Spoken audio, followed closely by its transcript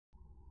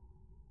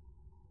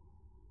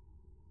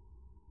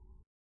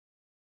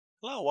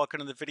Hello, welcome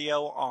to the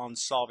video on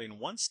solving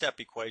one-step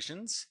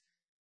equations.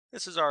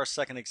 This is our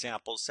second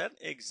example set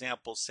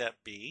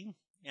B.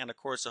 And of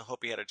course, I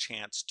hope you had a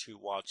chance to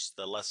watch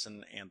the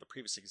lesson and the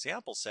previous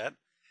example set.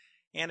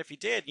 And if you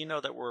did, you know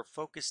that we're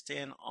focused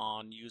in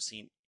on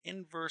using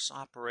inverse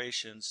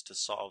operations to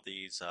solve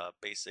these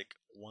basic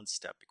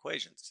one-step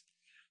equations.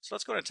 So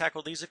let's go and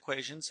tackle these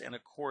equations. And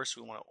of course,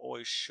 we want to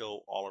always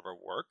show all of our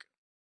work.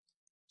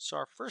 So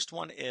our first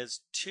one is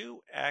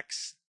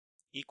 2x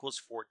equals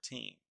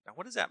 14. Now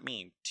what does that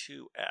mean,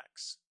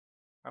 2x?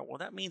 All right, well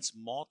that means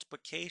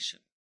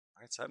multiplication.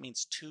 All right, so that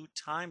means 2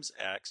 times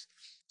x.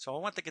 So if I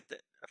want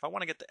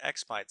to get the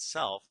x by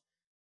itself,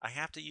 I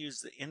have to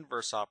use the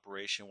inverse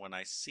operation when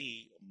I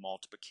see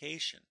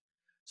multiplication.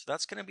 So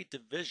that's going to be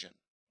division,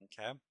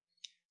 okay?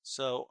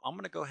 So I'm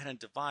going to go ahead and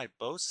divide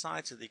both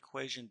sides of the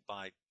equation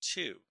by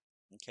 2,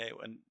 okay?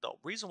 And the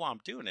reason why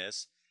I'm doing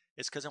this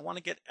is because I want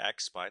to get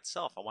x by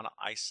itself. I want to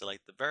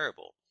isolate the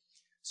variable.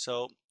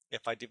 So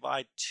if I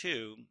divide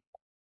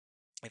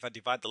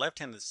the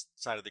left-hand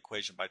side of the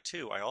equation by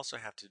 2, I also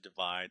have to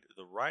divide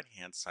the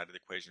right-hand side of the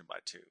equation by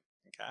 2,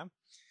 okay?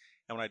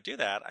 And when I do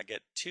that, I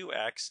get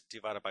 2x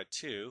divided by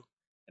 2,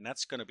 and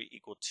that's going to be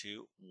equal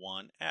to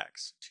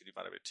 1x. 2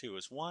 divided by 2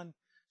 is 1,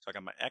 so I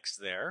got my x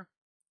there.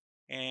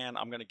 And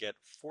I'm going to get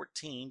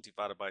 14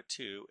 divided by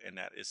 2, and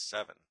that is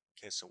 7.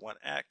 Okay, so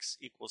 1x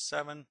equals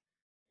 7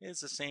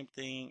 is the same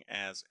thing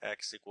as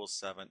x equals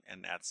 7,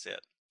 and that's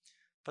it.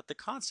 But the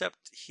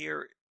concept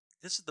here,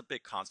 this is the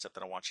big concept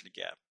that I want you to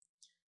get.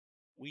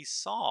 We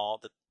saw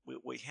that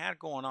what we had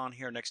going on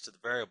here next to the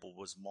variable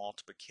was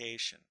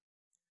multiplication.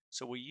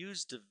 So we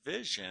used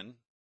division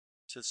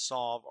to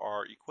solve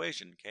our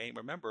equation, okay?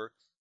 Remember,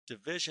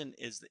 division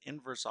is the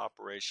inverse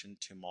operation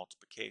to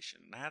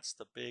multiplication. That's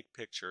the big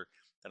picture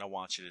that I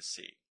want you to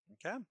see,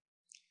 okay?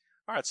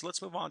 All right, so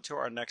let's move on to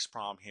our next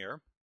problem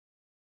here.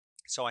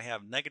 So I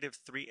have negative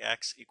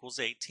 3x equals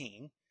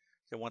 18.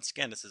 Okay, once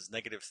again, this is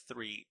negative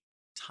 3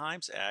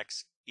 times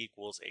x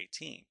equals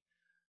 18.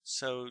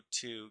 So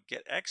to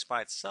get x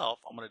by itself,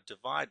 I'm going to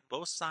divide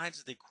both sides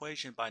of the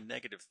equation by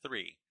negative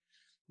 3.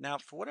 Now,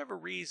 for whatever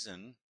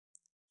reason,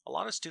 a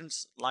lot of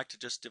students like to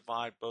just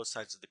divide both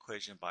sides of the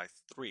equation by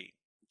 3.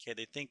 Okay,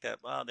 they think that,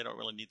 well, they don't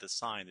really need the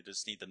sign, they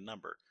just need the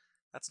number.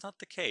 That's not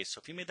the case. So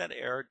if you made that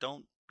error,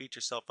 don't beat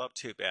yourself up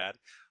too bad.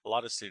 A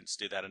lot of students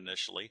do that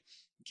initially.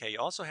 Okay, you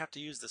also have to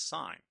use the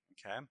sign,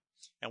 okay?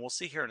 And we'll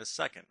see here in a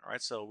second, all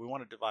right? So we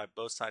want to divide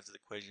both sides of the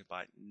equation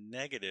by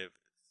negative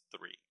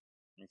 3,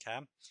 okay?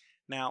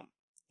 Now,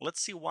 let's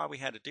see why we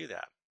had to do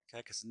that, okay?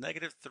 Because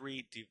negative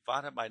 3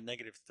 divided by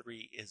negative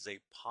 3 is a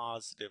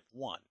positive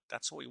 1.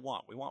 That's what we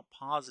want. We want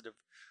positive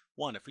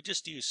 1. If we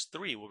just use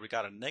 3, well, we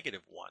got a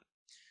negative 1.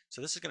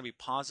 So this is going to be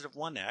positive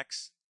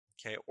 1x,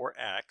 okay, or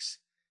x,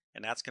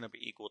 and that's going to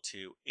be equal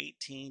to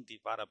 18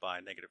 divided by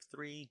negative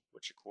 3,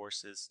 which of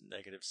course is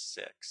negative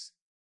 6.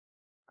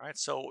 All right,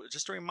 so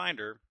just a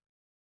reminder,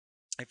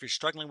 if you're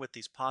struggling with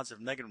these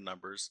positive negative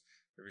numbers,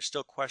 if you're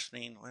still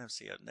questioning, well, let's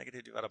see, a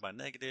negative divided by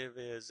negative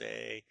is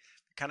a, if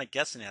you're kind of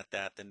guessing at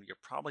that, then you're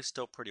probably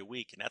still pretty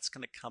weak, and that's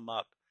going to come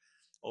up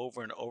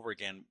over and over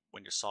again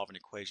when you're solving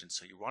equations.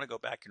 So you want to go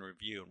back and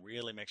review and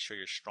really make sure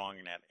you're strong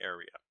in that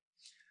area.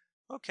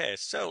 Okay,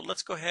 so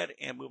let's go ahead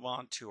and move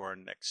on to our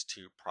next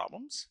two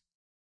problems.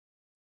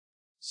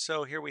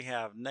 So here we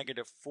have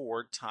negative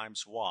 4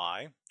 times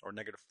y, or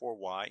negative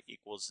 4y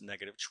equals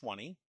negative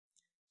 20.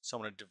 So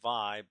I'm going to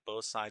divide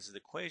both sides of the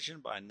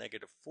equation by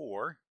negative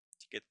 4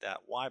 to get that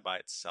y by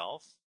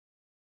itself.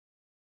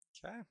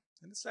 Okay,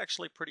 and it's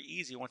actually pretty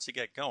easy once you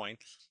get going,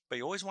 but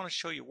you always want to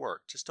show your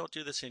work. Just don't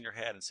do this in your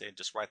head and say,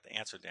 just write the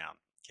answer down.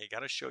 Okay, you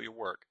got to show your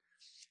work.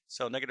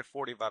 So negative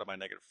 4 divided by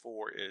negative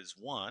 4 is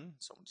 1,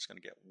 so I'm just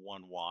going to get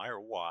 1y, or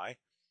y.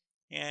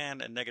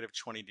 And a negative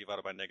 20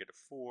 divided by negative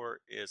 4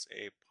 is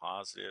a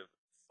positive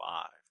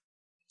 5.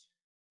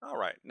 All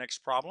right, next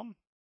problem.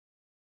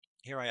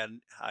 Here I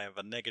have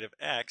a negative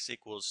x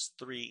equals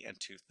 3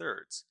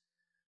 2/3.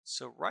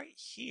 So right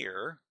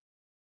here,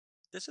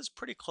 this is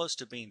pretty close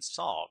to being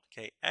solved.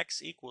 Okay,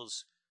 x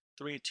equals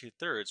 3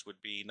 2/3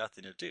 would be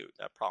nothing to do.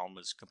 That problem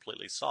is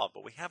completely solved,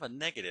 but we have a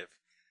negative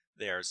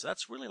there. So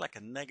that's really like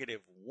a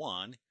negative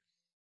 1,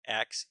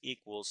 x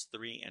equals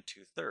 3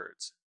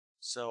 2/3.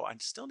 So I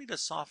still need to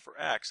solve for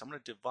x. I'm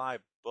going to divide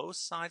both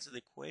sides of the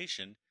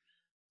equation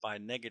by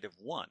negative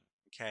 1.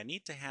 Okay, I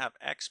need to have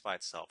x by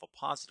itself, a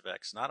positive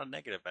x, not a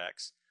negative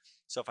x.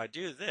 So if I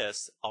do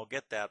this, I'll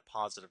get that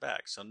positive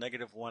x. So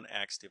negative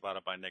 1x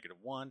divided by negative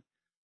 1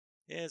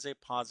 is a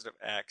positive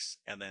x,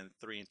 and then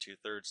 3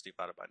 2/3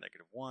 divided by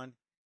negative 1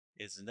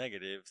 is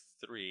negative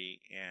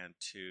 3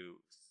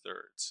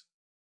 2/3.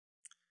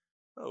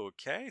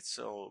 Okay,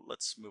 so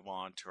let's move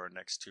on to our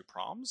next two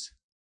problems.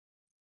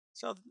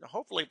 So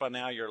hopefully by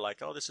now you're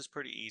like, oh, this is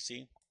pretty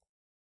easy.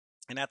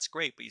 And that's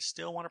great, but you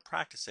still want to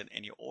practice it,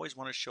 and you always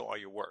want to show all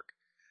your work.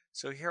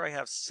 So here I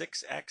have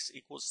 6x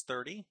equals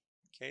 30.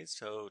 Okay,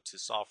 so to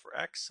solve for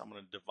x, I'm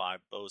going to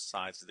divide both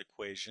sides of the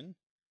equation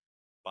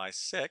by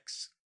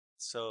 6.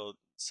 So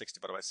 6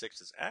 divided by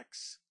 6 is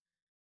x,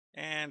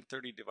 and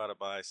 30 divided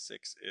by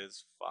 6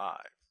 is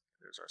 5.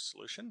 There's our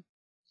solution.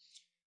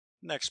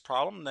 Next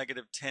problem,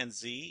 negative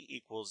 10z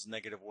equals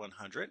negative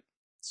 100.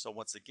 So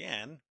once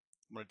again,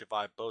 I'm going to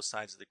divide both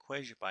sides of the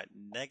equation by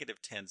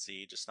negative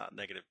 10z, just not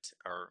negative,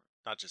 or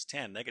not just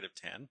 10, negative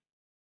 10.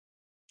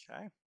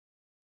 Okay.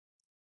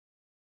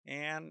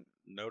 And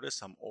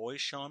notice I'm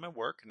always showing my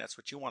work, and that's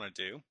what you want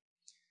to do.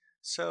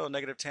 So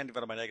negative 10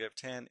 divided by negative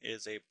 10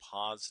 is a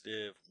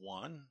positive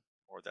 1,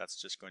 or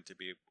that's just going to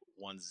be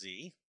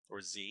 1z,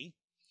 or z,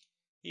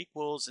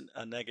 equals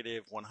a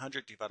negative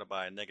 100 divided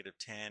by a negative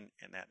 10,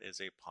 and that is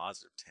a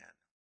positive 10.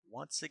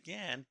 Once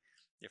again,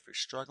 if you're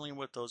struggling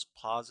with those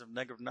positive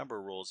negative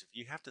number rules, if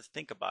you have to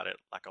think about it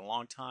like a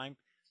long time,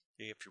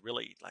 if you're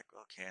really like,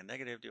 okay, a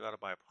negative divided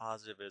by a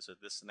positive is a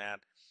this and that,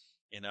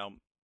 you know,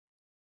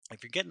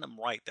 if you're getting them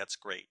right, that's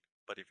great.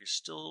 But if you're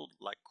still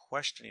like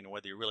questioning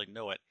whether you really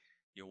know it,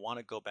 you want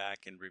to go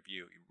back and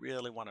review. You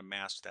really want to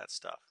master that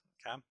stuff,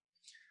 okay?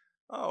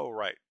 All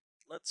right,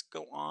 let's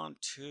go on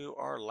to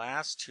our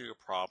last two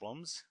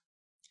problems.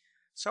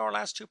 So our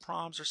last two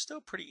problems are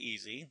still pretty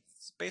easy.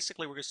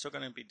 Basically, we're still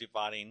going to be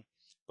dividing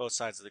both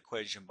sides of the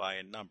equation by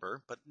a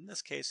number, but in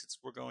this case,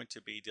 we're going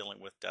to be dealing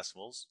with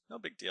decimals. No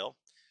big deal.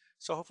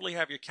 So hopefully you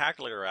have your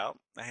calculator out.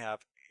 I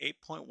have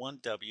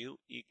 8.1w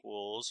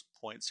equals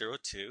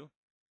 0.02.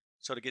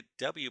 So to get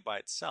w by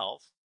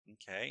itself,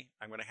 okay,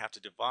 I'm going to have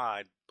to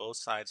divide both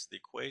sides of the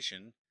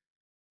equation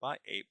by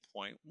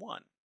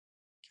 8.1.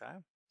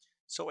 Okay,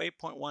 so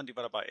 8.1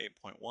 divided by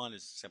 8.1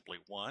 is simply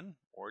 1,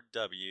 or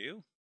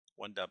w,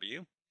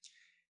 1w,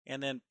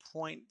 and then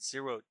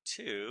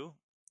 0.02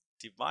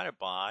 divided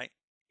by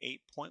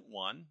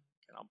 8.1,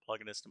 and I'm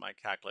plugging this to my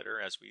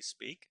calculator as we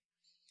speak,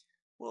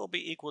 will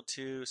be equal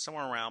to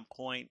somewhere around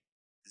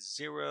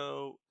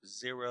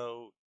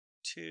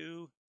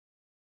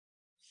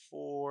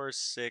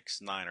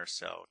 0.002469 or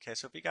so. Okay,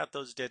 so if you got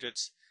those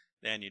digits,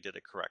 then you did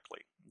it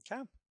correctly.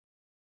 Okay,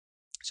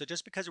 so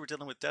just because we're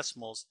dealing with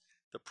decimals,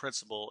 the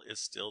principle is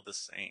still the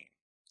same.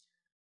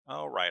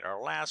 All right,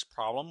 our last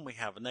problem, we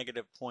have a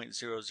negative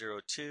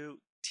 0.002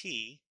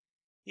 t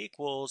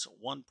equals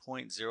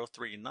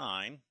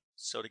 1.039.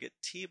 So to get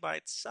t by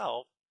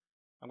itself,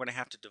 I'm going to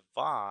have to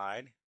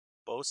divide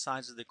both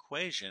sides of the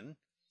equation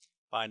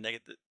by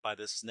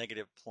this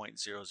negative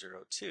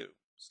 0.002.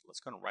 So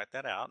let's go and write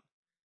that out.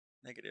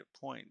 Negative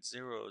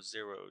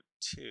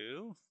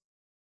 0.002.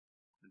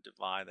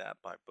 Divide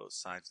that by both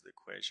sides of the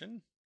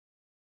equation.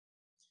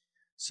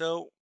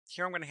 So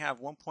here I'm going to have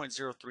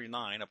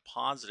 1.039, a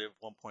positive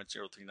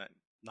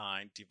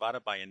 1.039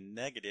 divided by a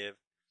negative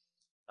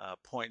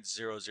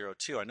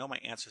 0.002. I know my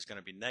answer is going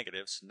to be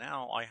negative, so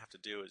now all I have to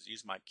do is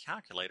use my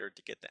calculator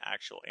to get the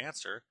actual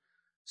answer.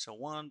 So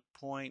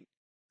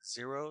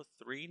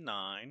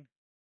 1.039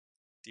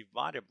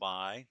 divided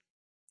by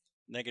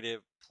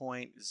negative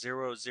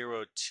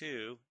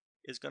 0.002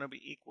 is going to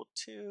be equal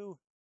to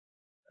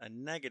a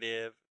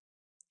negative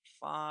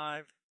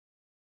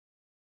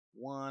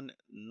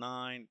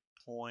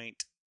 519.5.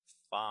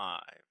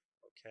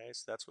 Okay,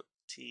 so that's what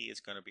t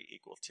is going to be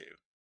equal to.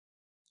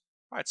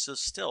 All right, so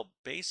still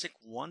basic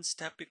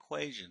one-step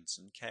equations,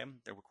 okay?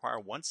 They require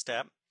one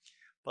step,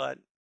 but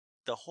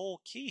the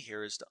whole key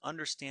here is to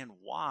understand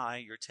why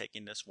you're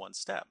taking this one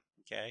step,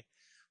 okay?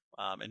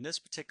 In this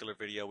particular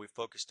video, we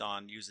focused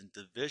on using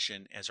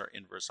division as our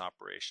inverse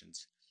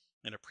operations.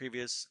 In a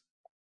previous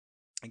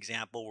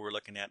example, we were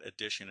looking at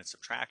addition and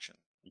subtraction,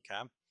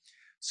 okay?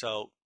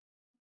 So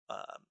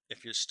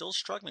if you're still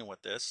struggling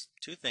with this,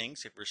 two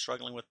things. If you're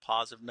struggling with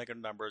positive,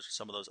 negative numbers, or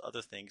some of those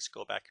other things,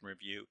 go back and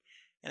review.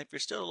 And if you're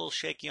still a little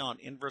shaky on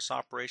inverse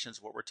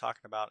operations, what we're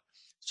talking about,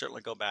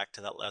 certainly go back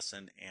to that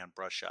lesson and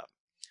brush up.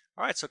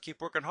 All right, so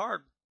keep working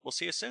hard. We'll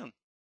see you soon.